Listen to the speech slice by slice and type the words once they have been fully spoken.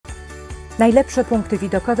Najlepsze punkty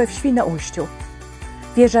widokowe w Świnoujściu.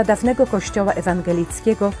 Wieża dawnego kościoła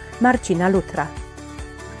ewangelickiego Marcina Lutra.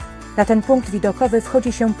 Na ten punkt widokowy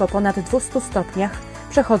wchodzi się po ponad 200 stopniach,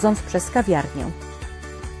 przechodząc przez kawiarnię.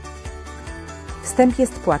 Wstęp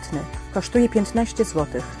jest płatny, kosztuje 15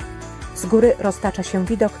 zł. Z góry roztacza się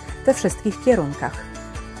widok we wszystkich kierunkach.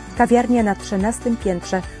 Kawiarnia na 13.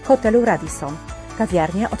 piętrze hotelu Radisson.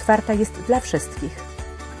 Kawiarnia otwarta jest dla wszystkich.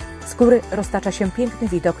 Z góry roztacza się piękny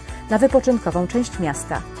widok na wypoczynkową część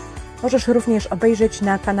miasta. Możesz również obejrzeć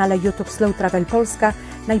na kanale YouTube Slow Travel Polska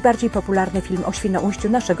najbardziej popularny film o Świnoujściu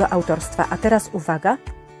naszego autorstwa. A teraz uwaga!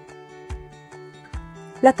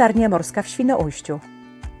 Latarnia morska w Świnoujściu.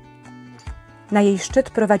 Na jej szczyt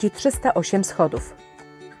prowadzi 308 schodów.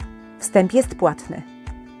 Wstęp jest płatny.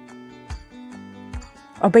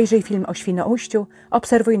 Obejrzyj film o Świnoujściu,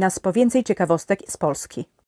 obserwuj nas po więcej ciekawostek z Polski.